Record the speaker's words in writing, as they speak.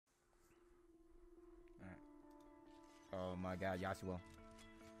Oh my god, Yasuo.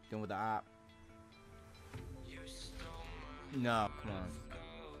 Doing with the op. No, come on.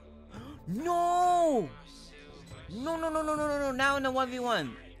 No! No, no, no, no, no, no, no. Now in the 1v1.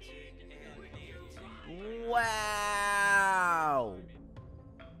 Wow!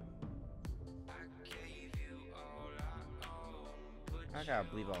 I gotta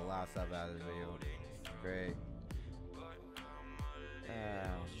bleep a lot of stuff out of this video. Great.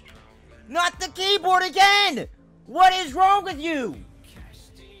 Not the keyboard again! What is wrong with you?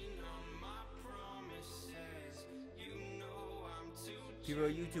 People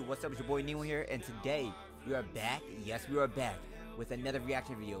of YouTube, what's up? It's your boy Nemo here, and today we are back. Yes, we are back with another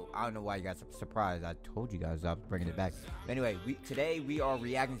reaction video. I don't know why you guys are surprised. I told you guys I was bringing it back. But anyway, today we are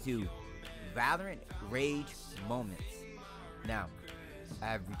reacting to Valorant Rage Moments. Now, I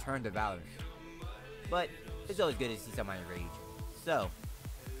have returned to Valorant, but it's always good to see somebody rage. So,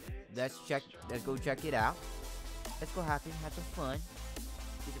 let's go check it out. Let's go have some fun.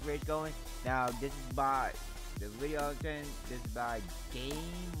 Get the rage going. Now, this is by the video this is by Game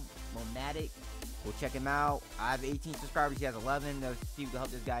Momatic. We'll check him out. I have 18 subscribers. He has 11. Let's see if we can help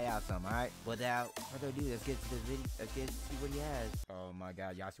this guy out some. All right. Without further ado, let's get to this video. Let's get to see what he has. Oh my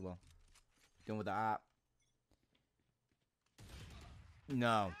God, Yasuo. Doing with the op.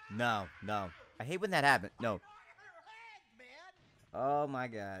 No, no, no. I hate when that happens. No. Oh my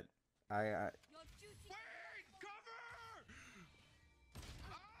God.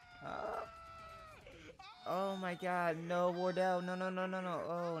 Oh my God, no, Wardell, no, no, no, no, no,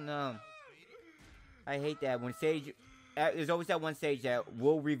 oh no. I hate that when Sage, there's always that one Sage that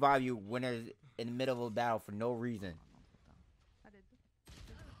will revive you when there's in the middle of a battle for no reason.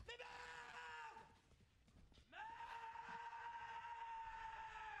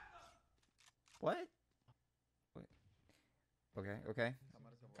 What? Okay, okay.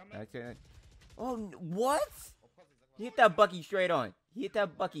 That's it. Oh, what? He hit that Bucky straight on. He hit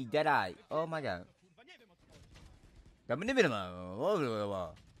that Bucky dead eye. Oh my God.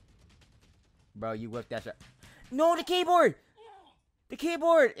 Bro, you whipped that shot. No, the keyboard! The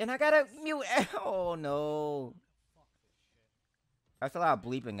keyboard! And I gotta mute. Oh no. That's a lot of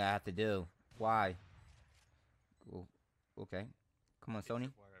bleeping I have to do. Why? Cool. Okay. Come on,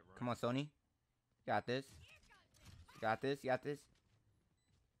 Sony. Come on, Sony. Got this. Got this. Got this.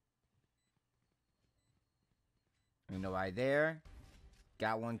 Ain't nobody there.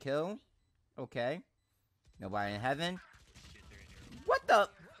 Got one kill. Okay. Nobody in heaven. What the? What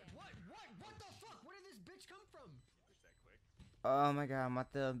the fuck? Where did this bitch come from? Oh my God, I'm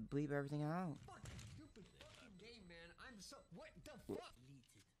about to bleep everything out. Stupid fucking game, man. I'm so. What the fuck?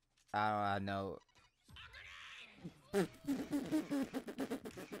 I know.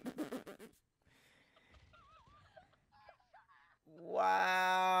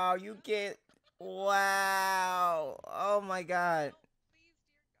 Wow, you get. Wow. Oh my God.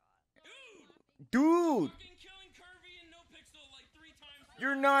 Dude.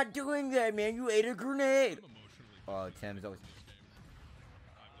 You're not doing that, man. You ate a grenade. Oh, Tim's always.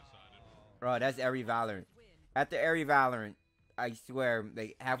 Bro, that's every Valorant. After every Valorant, I swear,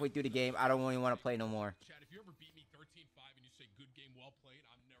 like halfway through the game, I don't even want to play no more. Chad, if you ever beat me 13-5 and you say good game, well played,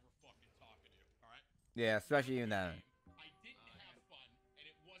 I'm never fucking talking to you. All right? Yeah, especially in that. I didn't have fun, and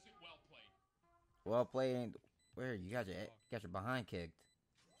it wasn't well played. Well played ain't. Where you got your behind kicked?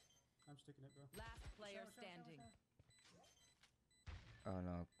 I'm sticking it, bro. Last player standing. Oh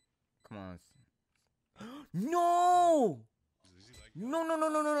no. Come on. No! No, no, no,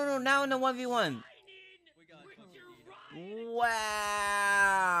 no, no, no, no. Now in the 1v1.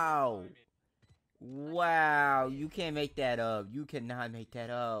 Wow. Wow. You can't make that up. You cannot make that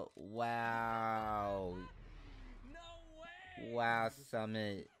up. Wow. Wow,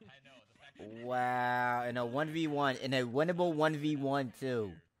 Summit. Wow. In a 1v1. In a winnable 1v1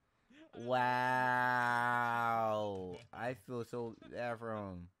 too. Wow. I feel so bad for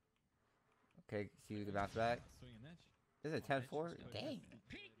him. Okay, see you can bounce back. This is a 10-4? Dang.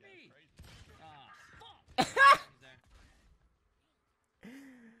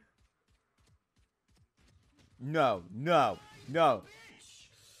 No, no, no.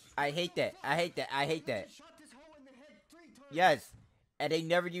 I hate that. I hate that. I hate that. Yes. And they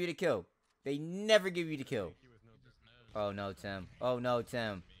never give you the kill. They never give you the kill. Oh no, Tim. Oh no,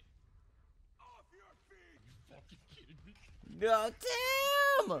 Tim. No,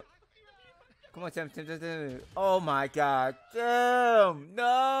 Tim! Come on, Tim, Tim, Tim, Tim. Oh my God, Tim!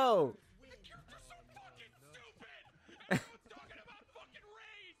 No! You're just so fucking stupid! I'm talking about fucking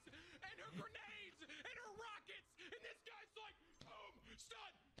Rays and her grenades and her rockets, and this guy's like, boom,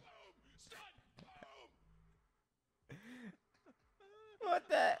 stun, boom, stun, boom. What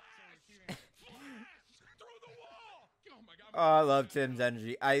the? Flash through the wall. Oh, I love Tim's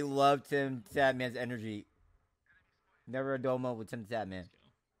energy. I love TimTheTatMan's energy. Never a dull moment with TimTheTatMan.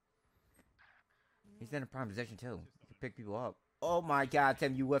 He's in a prime position too. To pick people up. Oh my God,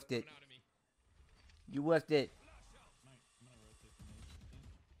 Tim, you whiffed it. You whiffed it.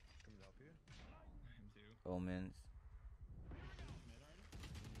 Omens.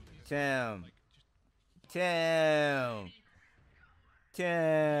 Tim. Tim.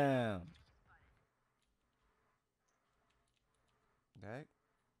 Tim. Okay.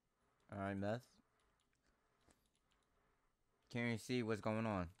 Alright, Meth. Can't even see what's going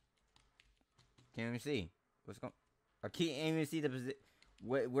on. Can't even see what's going. I can't even see the position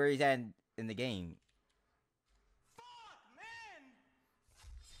where he's at in the game. Fuck, man!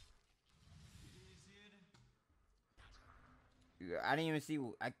 I didn't even see.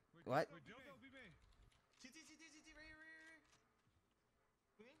 What?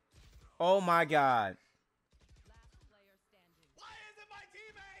 Oh my God! Why isn't my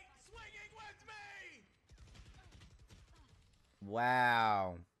teammate swinging with me?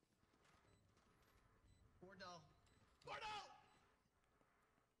 Wow.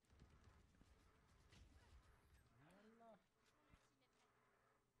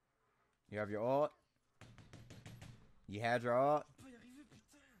 You have your ult. You had your ult.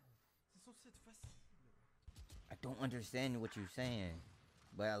 I don't understand what you're saying,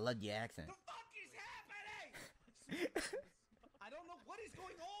 but I love your accent. The fuck is happening? I don't know what is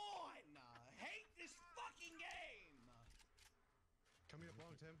going on. I hate this fucking game. Coming up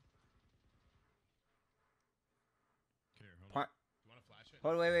long, Tim. Here, hold Part on. You want to flash it?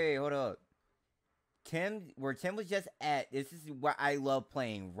 Hold on, wait, hold up. Where Tim was just at, this is what I love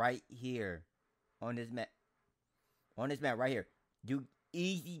playing right here. On this map. On this map right here. Do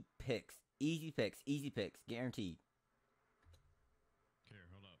easy picks. Easy picks. Easy picks. Guaranteed. Here,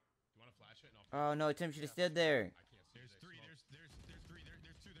 hold up. You want to flash it? And Oh no, Tim should have stood there. I can't see. There's three. There's three.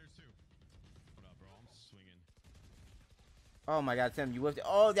 There's two. Hold up, bro. I'm swinging. Oh my God, Tim, you whiffed it.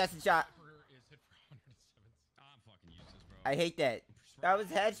 Oh, that's a shot. Sniper is hit for 107. I'm fucking useless, bro. I hate that. That was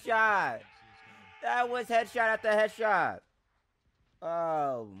headshot. That was headshot after headshot.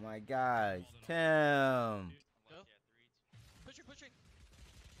 Oh my gosh, Tim. Pushing.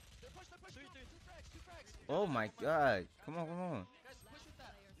 They're push. Two frags. Oh my God. Come on. Guys, push with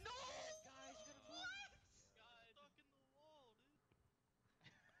that. No! Guys, you gotta move. Stuck in the wall,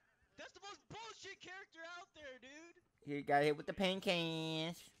 dude. That's the most bullshit character out there, dude. He got hit with the paint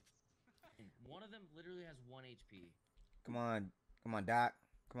cans. One of them literally has 1 HP. Come on, Doc.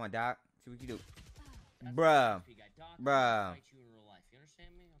 See what you can do. That's Bruh. the HP guy. Doc Bruh. fight you in real life. You understand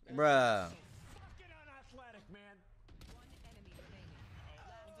me? Okay. Bruh. Fucking unathletic, man. One enemy remaining.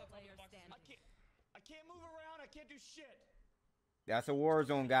 Last player standing. I can't move around. I can't do shit. That's a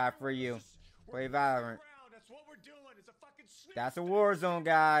Warzone guy for you. Play Valorant. That's what we're doing. It's a fucking snooze. That's a Warzone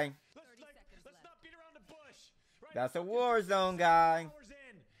guy. Let's not beat around the bush. Right? That's a Warzone guy. Hours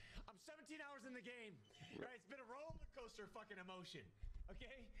in. I'm 17 hours in the game. Right? It's been a roller coaster fucking emotion.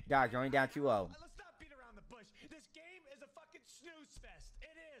 Okay? Doc, you're only down 2-0. Let's not beat around the bush. This game is a fucking snooze fest.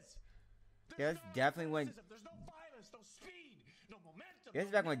 It is. There's definitely when. There's no violence, no speed, no momentum. This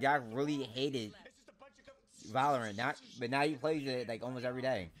is back when Doc really hated It's just a bunch of Valorant. But now he plays it like almost every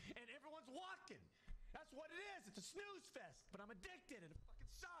day. and everyone's walking. That's what it is. It's a snooze fest. But I'm addicted and it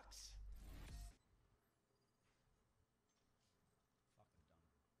fucking sucks.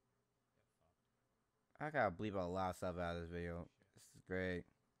 I gotta bleep a lot of stuff out of this video. This is great.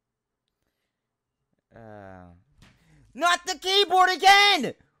 Not the keyboard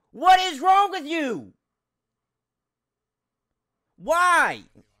again! What is wrong with you? Why?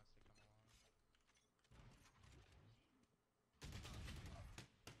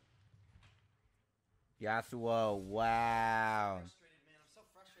 Yasuo, wow.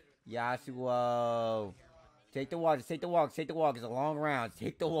 Yasuo. Take the walk, take the walk. It's a long round.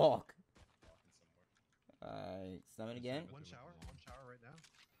 Take the walk. Alright, summon again. One shower right now.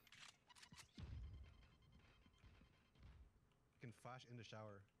 You can flash in the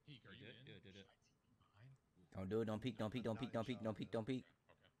shower. Are you in? Did it. Don't do it, don't peek.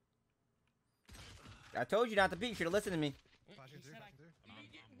 I told you not to peek, should have listened to me. Flashing through.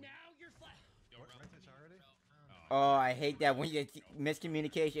 Now you're flat. Right to the shower already? Oh, I hate that when you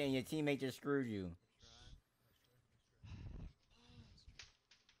miscommunication and your teammate just screwed you.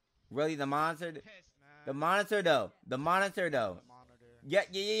 Really, the monitor? The monitor though. Yeah,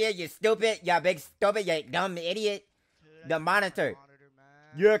 you stupid. Yeah, big stupid, you dumb idiot. The monitor.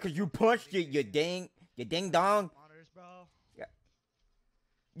 Yeah, cause you punched it, you ding dong. Monitors, bro. Yeah.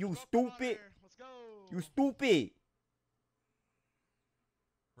 You stupid. Let's go. You stupid.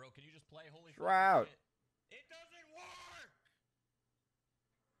 Bro, can you just play Holy Shroud. It doesn't work.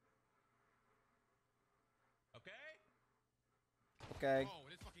 Okay. Oh,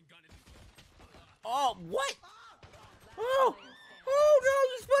 this fucking gun is. Oh, what? Oh, oh no,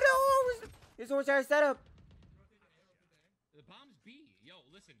 you split it. Oh, this one's our setup. The bomb's B. Yo,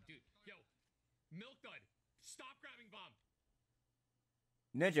 listen, dude. Yo, Milk Dud, stop grabbing bomb.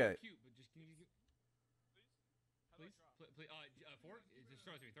 Ninja. Cute, but just can you? Please, please. Four. Just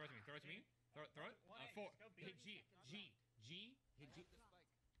throw it to me. Throw it to me. Throw it to me. Throw it. Four. Hit G. G. G. Hit G.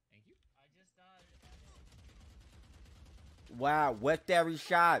 Thank you. I just Wow, what every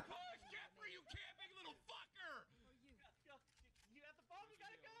shot. Push, Jeffrey, you camping little fucker! You have the bomb. You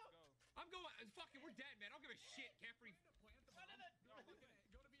gotta go. I'm going. Fuck it, we're dead, man. I don't give a shit, Jeffrey. Go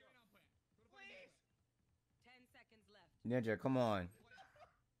to B right now, plant. 10 seconds left. Ninja, come on.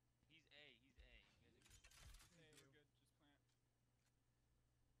 He's A.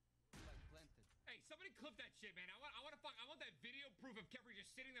 Hey, somebody clip that shit, man. I want that video proof of Jeffrey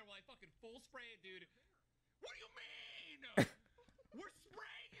just sitting there while I fucking full spray it, dude. What do you mean? We're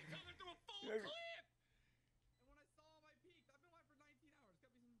spraying each other through a full clip. And when I saw my peaks, I've been live for 19 hours.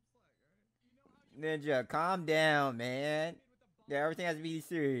 Cut me some slack, alright? You know how you Ninja, calm down, man. Yeah, everything has to be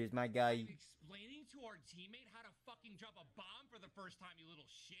serious, my guy. Explaining to our teammate how to fucking drop a bomb for the first time, you little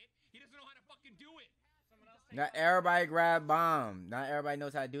shit. He doesn't know how to fucking do it. Not everybody grab bomb. Not everybody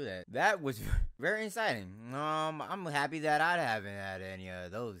knows how to do that. That was very exciting. I'm happy that I haven't had any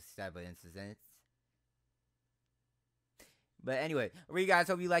of those type of incidents. But anyway, you guys,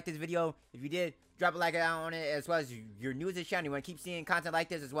 hope you liked this video. If you did, drop a like on it, as well as you're new to the channel. You want to keep seeing content like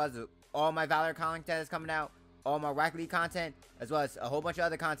this, as well as all my Valorant content that's coming out, all my Rocket League content, as well as a whole bunch of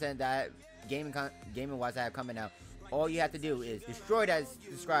other content that gaming-wise I have coming out. All you have to do is destroy that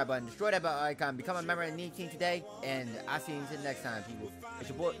subscribe button, destroy that bell icon, become a member of the team today, and I'll see you until next time, people. It's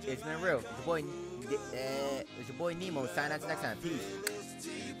your boy, it's been real. It's your boy Nemo. Sign out to next time. Peace.